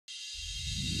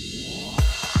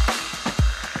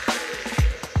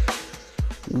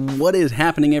What is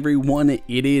happening, everyone?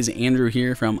 It is Andrew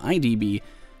here from IDB.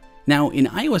 Now, in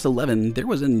iOS 11, there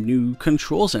was a new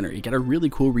control center. It got a really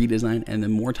cool redesign, and the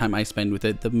more time I spend with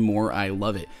it, the more I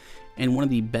love it. And one of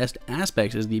the best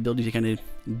aspects is the ability to kind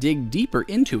of dig deeper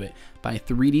into it by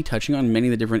 3D touching on many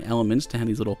of the different elements to have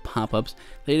these little pop-ups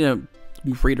that have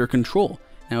greater control.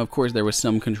 Now, of course, there was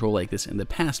some control like this in the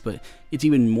past, but it's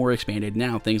even more expanded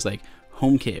now. Things like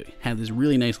HomeKit have this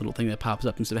really nice little thing that pops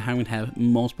up instead of having to have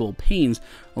multiple panes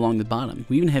along the bottom.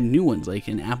 We even have new ones like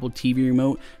an Apple TV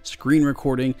remote, screen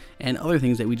recording, and other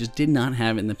things that we just did not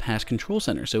have in the past control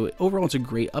center. So overall, it's a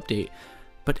great update.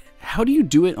 But how do you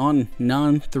do it on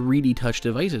non-3D touch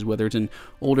devices, whether it's an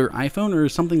older iPhone or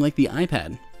something like the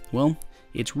iPad? Well,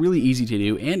 it's really easy to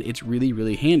do, and it's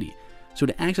really handy. So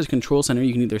to access Control Center,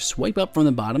 you can either swipe up from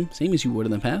the bottom, same as you would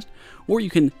in the past, or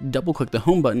you can double-click the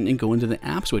Home button and go into the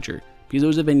App Switcher, because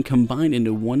those have been combined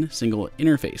into one single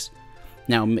interface.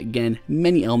 Now, again,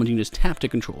 many elements you can just tap to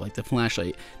control, like the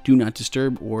flashlight, Do Not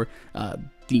Disturb, or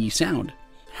the sound.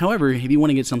 However, if you want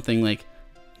to get something like,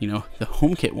 the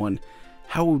HomeKit one,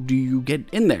 how do you get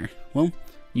in there? Well,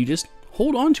 you just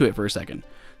hold on to it for a second.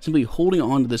 Simply holding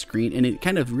on to the screen, and it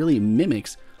kind of really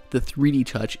mimics the 3D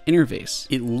touch interface.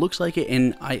 It looks like it,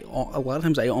 and a lot of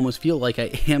times I almost feel like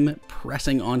I am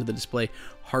pressing onto the display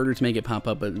harder to make it pop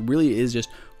up, but it really is just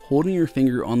holding your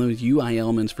finger on those UI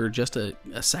elements for just a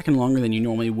second longer than you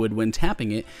normally would when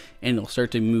tapping it, and it'll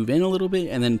start to move in a little bit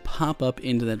and then pop up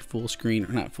into that full screen,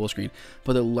 or not full screen,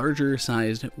 but a larger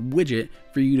sized widget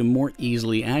for you to more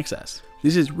easily access.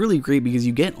 This is really great because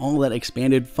you get all that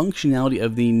expanded functionality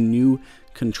of the new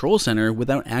control center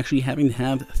without actually having to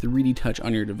have 3D touch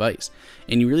on your device.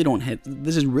 And you really don't have,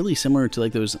 this is really similar to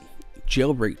like those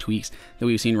jailbreak tweaks that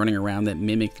we've seen running around that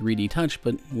mimic 3D touch,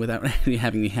 but without actually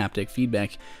having the haptic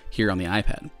feedback here on the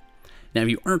iPad. Now, if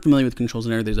you aren't familiar with Control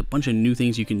Center, there's a bunch of new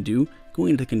things you can do.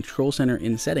 Going into Control Center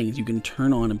in settings, you can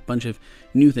turn on a bunch of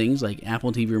new things like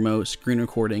Apple TV remote, screen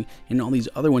recording, and all these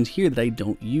other ones here that I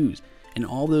don't use. And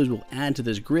all those will add to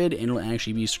this grid, and it'll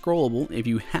actually be scrollable. If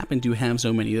you happen to have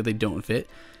so many that they don't fit,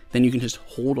 then you can just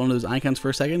hold onto those icons for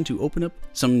a second to open up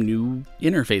some new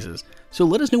interfaces. So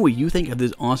let us know what you think of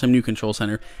this awesome new control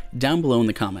center down below in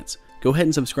the comments. Go ahead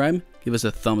and subscribe, give us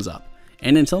a thumbs up.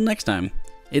 And until next time,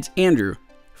 it's Andrew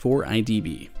for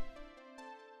IDB.